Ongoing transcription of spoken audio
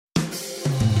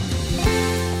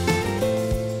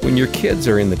When your kids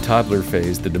are in the toddler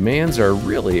phase, the demands are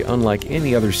really unlike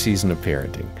any other season of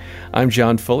parenting. I'm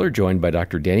John Fuller, joined by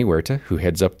Dr. Danny Huerta, who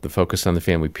heads up the Focus on the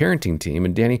Family parenting team.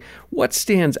 And Danny, what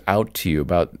stands out to you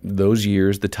about those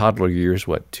years, the toddler years,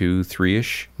 2,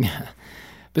 3-ish? Yeah.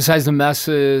 Besides the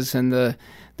messes and the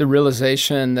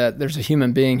realization that there's a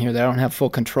human being here that I don't have full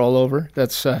control over.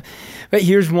 But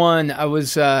here's one. I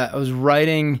was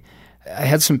writing. I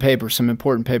had some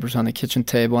important papers on the kitchen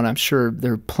table, and I'm sure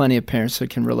there are plenty of parents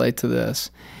that can relate to this.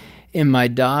 And my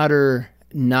daughter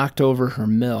knocked over her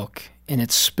milk, and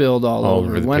it spilled all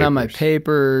over. It went on my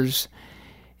papers.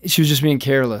 She was just being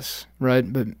careless, right?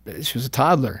 But she was a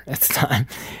toddler at the time.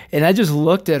 And I just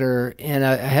looked at her, and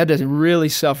I had to really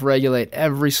self-regulate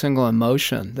every single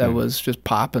emotion that was just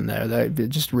popping there,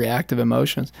 just reactive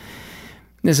emotions.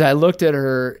 As I looked at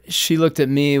her, she looked at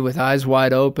me with eyes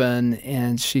wide open,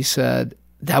 and she said,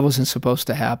 "That wasn't supposed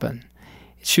to happen."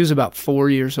 She was about 4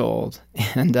 years old,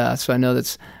 and so I know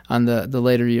that's on the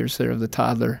later years there of the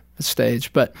toddler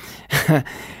stage. But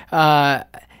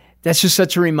that's just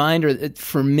such a reminder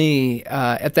for me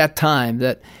at that time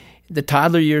that the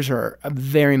toddler years are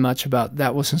very much about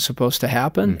that wasn't supposed to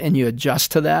happen, and you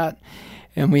adjust to that.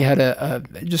 And we had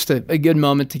just a good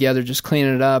moment together, just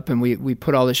cleaning it up, and we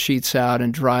put all the sheets out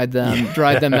and dried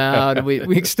them out, and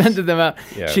we extended them out.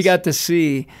 Yes. She got to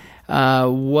see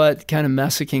what kind of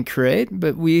mess it can create,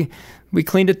 but we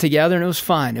cleaned it together, and it was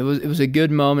fine. It was a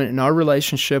good moment in our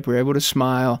relationship. We were able to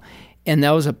smile, and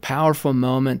that was a powerful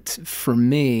moment for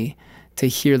me to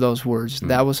hear those words.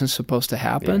 That wasn't supposed to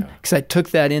happen, because I took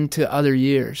that into other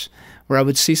years where I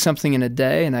would see something in a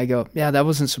day, and I go, yeah, that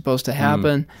wasn't supposed to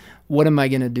happen. What am I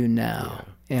going to do now?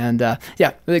 Yeah. And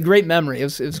a great memory. It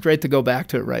was great to go back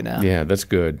to it right now. Yeah, that's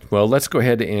good. Well, let's go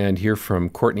ahead and hear from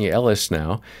Courtney Ellis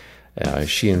now.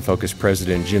 She and Focus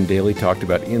President Jim Daly talked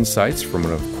about insights from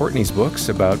one of Courtney's books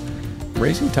about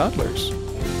raising toddlers.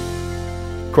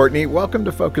 Courtney, welcome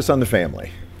to Focus on the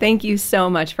Family. Thank you so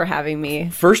much for having me.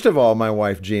 First of all, my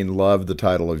wife, Jean, loved the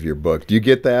title of your book. Do you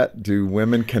get that? Do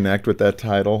women connect with that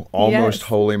title? Almost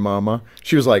Holy Mama.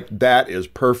 She was like, that is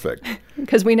perfect.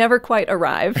 Because we never quite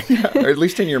arrive. Or at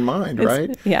least in your mind,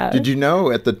 right? Yeah. Did you know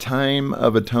at the time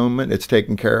of atonement, it's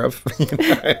taken care of?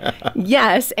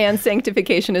 Yes, and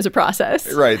sanctification is a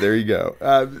process. Right, there you go.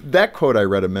 That quote I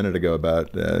read a minute ago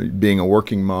about being a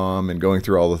working mom and going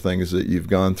through all the things that you've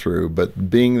gone through, but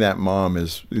being that mom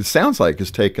it sounds like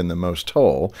has taken the most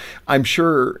toll. I'm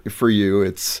sure for you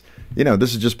it's,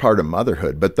 this is just part of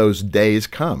motherhood, but those days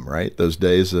come, right? Those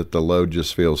days that the load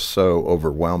just feels so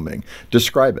overwhelming.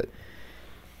 Describe it.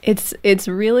 It's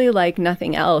really like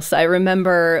nothing else. I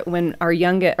remember when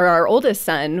our oldest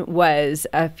son was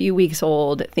a few weeks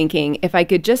old, thinking if I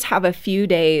could just have a few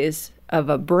days of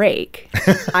a break,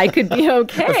 I could be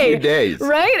okay. A few days.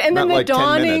 Right? And then the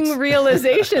dawning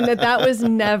realization that was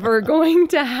never going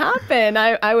to happen.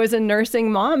 I was a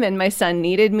nursing mom, and my son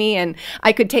needed me, and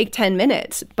I could take 10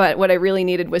 minutes, but what I really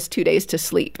needed was 2 days to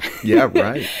sleep. Yeah,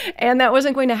 right. And that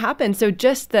wasn't going to happen. So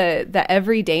just the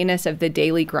everydayness of the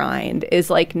daily grind is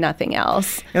like nothing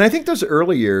else. And I think those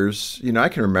early years, I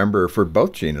can remember for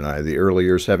both Jean and I, the early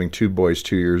years having two boys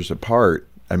 2 years apart.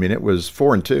 I mean, it was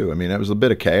 4 and 2. I mean, it was a bit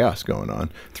of chaos going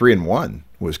on. 3 and 1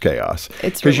 was chaos.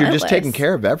 It's because you're just taking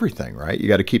care of everything, right? You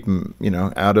got to keep them,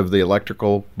 out of the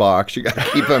electrical box. You got to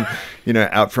keep them,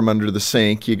 out from under the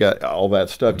sink. You got all that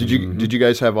stuff. Did you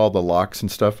guys have all the locks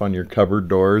and stuff on your cupboard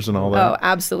doors and all that? Oh,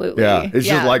 absolutely. Yeah, it's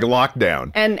just like a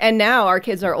lockdown. And now our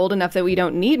kids are old enough that we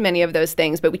don't need many of those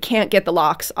things, but we can't get the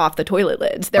locks off the toilet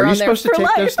lids. They're on there for life. Are you supposed to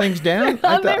take those things down?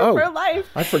 For life.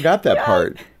 I forgot that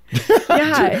part.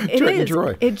 Yeah, it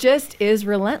is. It just is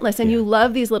relentless, and you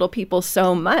love these little people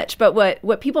so much. But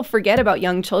what people forget about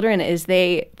young children is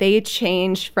they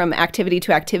change from activity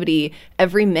to activity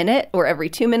every minute, or every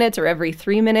 2 minutes, or every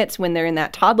 3 minutes when they're in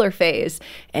that toddler phase,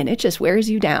 and it just wears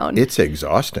you down. It's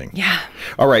exhausting. Yeah.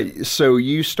 All right. So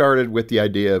you started with the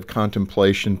idea of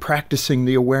contemplation, practicing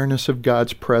the awareness of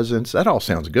God's presence. That all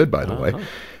sounds good, by the way.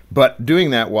 But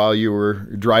doing that while you were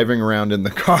driving around in the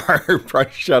car,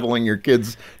 shuttling your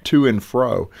kids to and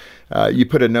fro, you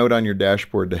put a note on your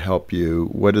dashboard to help you.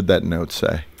 What did that note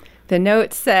say? The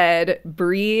note said,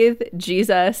 breathe,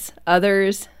 Jesus,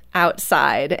 others,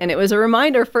 outside. And it was a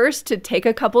reminder first to take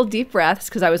a couple deep breaths,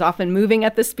 because I was often moving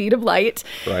at the speed of light.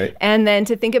 Right. And then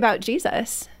to think about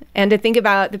Jesus. and to think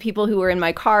about the people who were in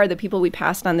my car, the people we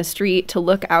passed on the street, to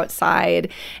look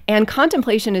outside. And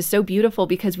contemplation is so beautiful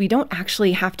because we don't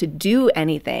actually have to do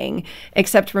anything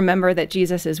except remember that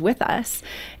Jesus is with us.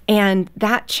 And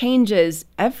that changes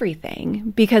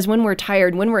everything, because when we're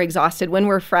tired, when we're exhausted, when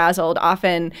we're frazzled,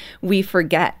 often we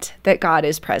forget that God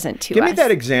is present to us. Give me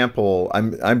that example.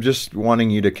 I'm just wanting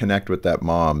you to connect with that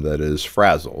mom that is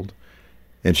frazzled,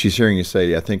 and she's hearing you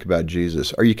say, I think about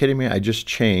Jesus. Are you kidding me? I just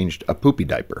changed a poopy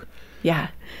diaper. Yeah.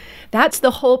 That's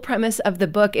the whole premise of the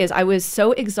book. Is I was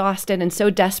so exhausted and so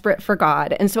desperate for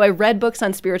God. And so I read books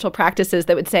on spiritual practices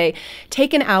that would say,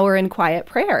 take an hour in quiet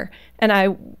prayer. And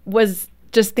I was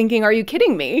just thinking, are you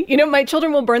kidding me? My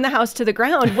children will burn the house to the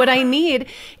ground. What I need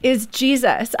is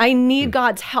Jesus. I need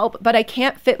God's help, but I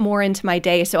can't fit more into my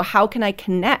day. So how can I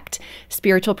connect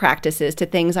spiritual practices to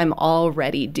things I'm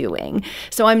already doing?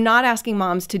 So I'm not asking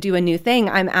moms to do a new thing.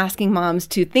 I'm asking moms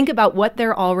to think about what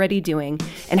they're already doing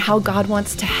and how God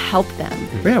wants to help them.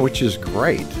 Yeah, which is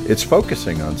great. It's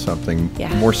focusing on something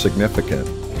more significant.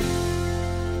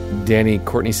 Danny,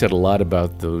 Courtney said a lot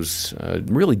about those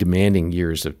really demanding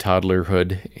years of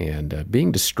toddlerhood and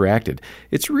being distracted.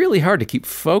 It's really hard to keep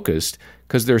focused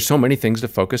because there's so many things to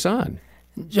focus on.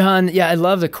 John, yeah, I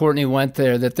love that Courtney went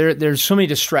there, that there's so many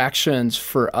distractions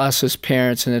for us as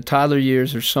parents. In the toddler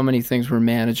years, there's so many things we're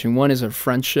managing. One is our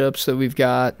friendships that we've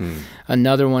got.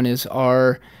 Another one is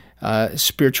our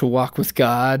spiritual walk with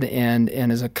God, and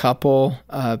as a couple,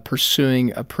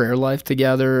 pursuing a prayer life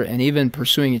together, and even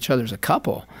pursuing each other as a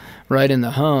couple, right in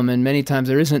the home. And many times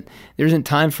there isn't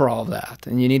time for all of that,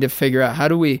 and you need to figure out how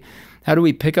do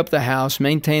we pick up the house,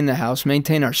 maintain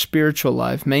our spiritual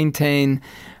life, maintain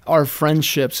our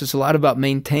friendships. It's a lot about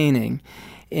maintaining,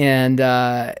 and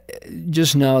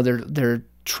just know there are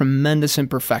tremendous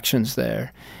imperfections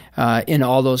there in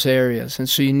all those areas, and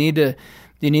so you need to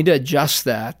adjust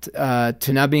that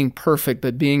to not being perfect,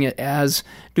 but doing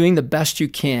the best you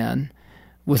can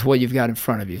with what you've got in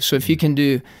front of you. So if you can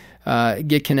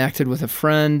get connected with a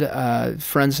friend,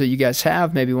 friends that you guys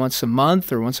have, maybe once a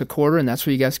month or once a quarter, and that's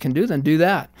what you guys can do, then do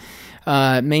that.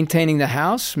 Maintaining the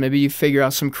house, maybe you figure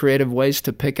out some creative ways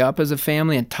to pick up as a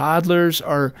family, and toddlers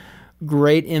are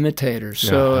great imitators.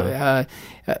 So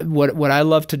what I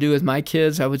love to do with my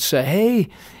kids, I would say, hey,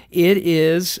 it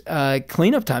is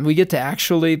cleanup time. We get to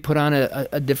actually put on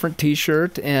a different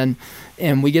T-shirt, and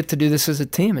we get to do this as a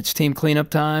team. It's team cleanup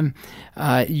time.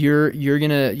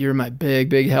 You're my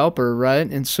big helper, right?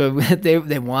 And so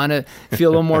they want to feel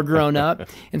a little more grown up.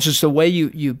 And so it's the way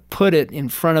you put it in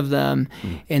front of them,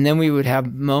 and then we would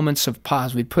have moments of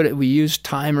pause. We use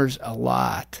timers a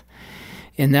lot.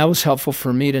 And that was helpful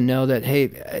for me to know that,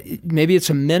 hey, maybe it's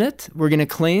a minute, we're going to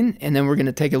clean, and then we're going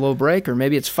to take a little break, or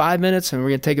maybe it's 5 minutes and we're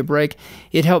going to take a break.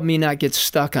 It helped me not get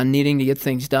stuck on needing to get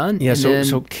things done. Yeah,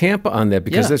 so camp on that,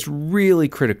 because that's really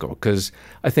critical, because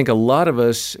I think a lot of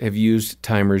us have used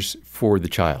timers for the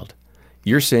child.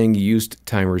 You're saying you used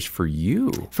timers for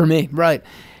you. For me, right.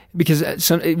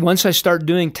 Because once I start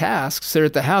doing tasks there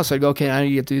at the house, I go, okay, I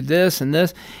need to do this and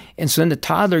this. And so then the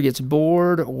toddler gets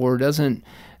bored or doesn't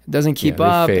keep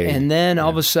up, and then all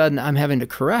of a sudden I'm having to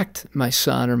correct my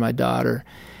son or my daughter.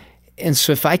 And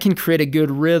so if I can create a good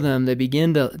rhythm, they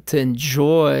begin to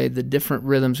enjoy the different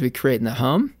rhythms we create in the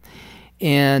home.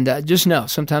 And just know,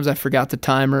 sometimes I forgot the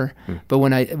timer, but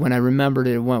when I remembered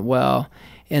it, it went well.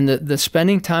 And the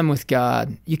spending time with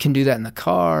God, you can do that in the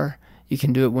car. You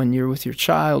can do it when you're with your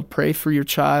child. Pray for your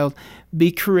child.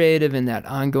 Be creative in that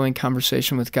ongoing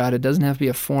conversation with God. It doesn't have to be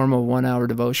a formal 1-hour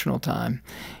devotional time.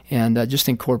 And just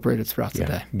incorporate it throughout the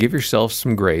day. Give yourself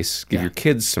some grace. Give your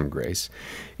kids some grace.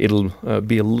 It'll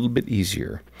be a little bit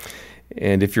easier.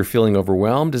 And if you're feeling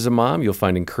overwhelmed as a mom, you'll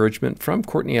find encouragement from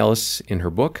Courtney Ellis in her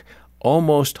book,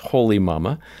 Almost Holy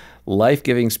Mama,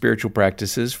 Life-Giving Spiritual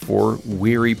Practices for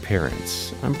Weary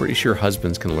Parents. I'm pretty sure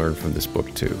husbands can learn from this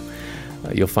book too.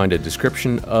 You'll find a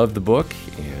description of the book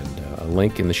and a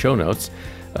link in the show notes.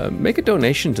 Make a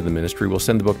donation to the ministry. We'll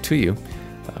send the book to you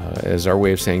as our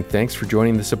way of saying thanks for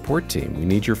joining the support team. We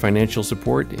need your financial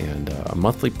support, and a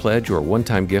monthly pledge or a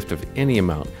one-time gift of any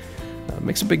amount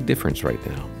makes a big difference right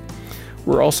now.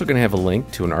 We're also going to have a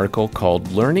link to an article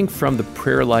called Learning from the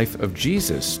Prayer Life of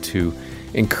Jesus to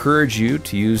encourage you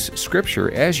to use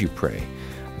Scripture as you pray.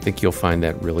 I think you'll find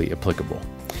that really applicable.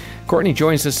 Courtney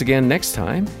joins us again next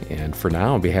time, and for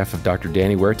now, on behalf of Dr.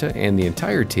 Danny Huerta and the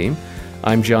entire team,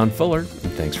 I'm John Fuller,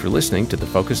 and thanks for listening to the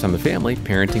Focus on the Family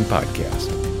Parenting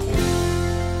Podcast.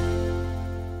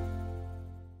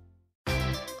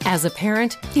 As a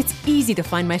parent, it's easy to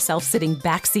find myself sitting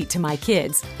backseat to my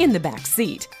kids, in the back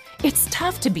seat. It's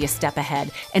tough to be a step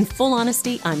ahead, and full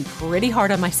honesty, I'm pretty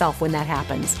hard on myself when that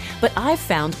happens. But I've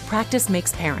found Practice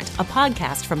Makes Parent, a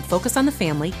podcast from Focus on the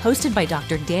Family, hosted by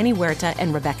Dr. Danny Huerta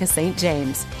and Rebecca St.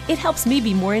 James. It helps me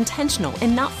be more intentional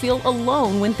and not feel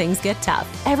alone when things get tough.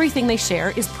 Everything they share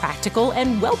is practical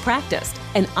and well-practiced,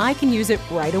 and I can use it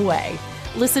right away.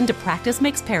 Listen to Practice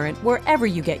Makes Parent wherever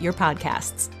you get your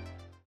podcasts.